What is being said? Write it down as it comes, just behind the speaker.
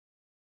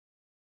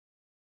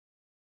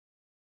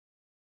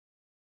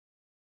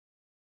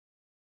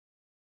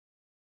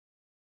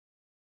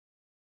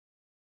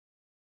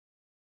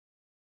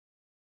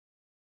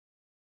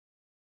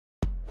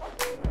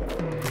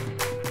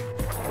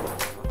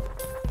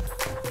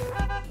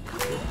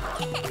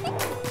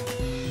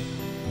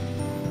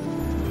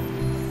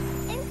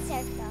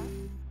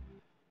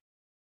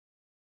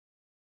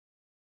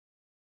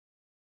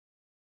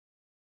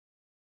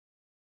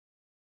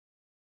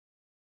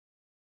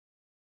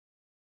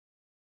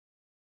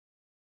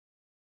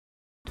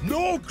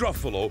No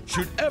Gruffalo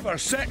should ever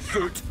set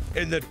foot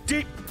in the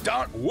deep,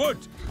 dark wood.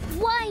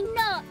 Why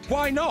not?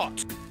 Why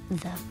not?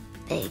 The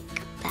big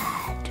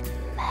bad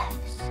mouse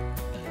is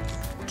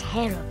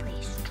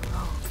terribly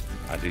strong.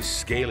 And his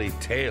scaly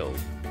tail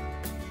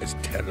is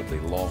terribly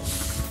long.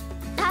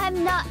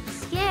 I'm not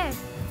scared.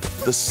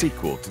 The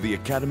sequel to the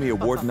Academy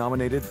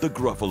Award-nominated The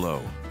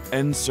Gruffalo.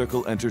 End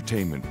Circle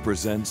Entertainment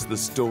presents the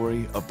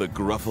story of the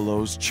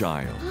Gruffalo's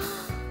Child.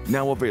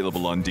 Now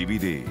available on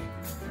DVD.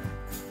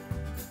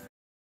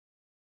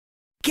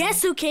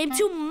 Guess who came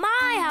to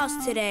my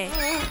house today?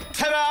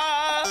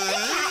 Ta-da! The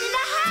Cat in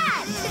the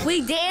Hat!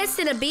 We danced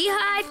in a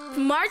beehive,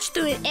 marched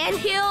through an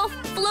anthill,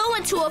 flew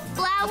into a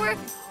flower.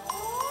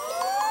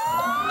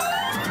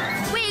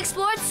 We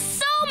explored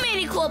so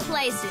many cool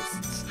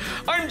places.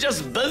 I'm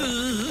just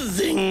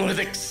buzzing with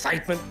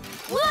excitement.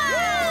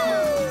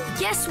 Whoa!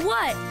 Guess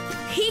what?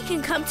 He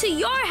can come to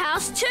your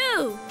house,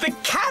 too. The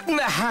Cat in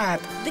the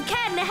Hat! The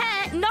Cat in the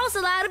Hat knows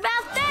a lot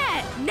about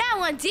that.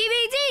 Now on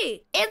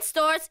DVD. In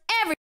stores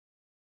every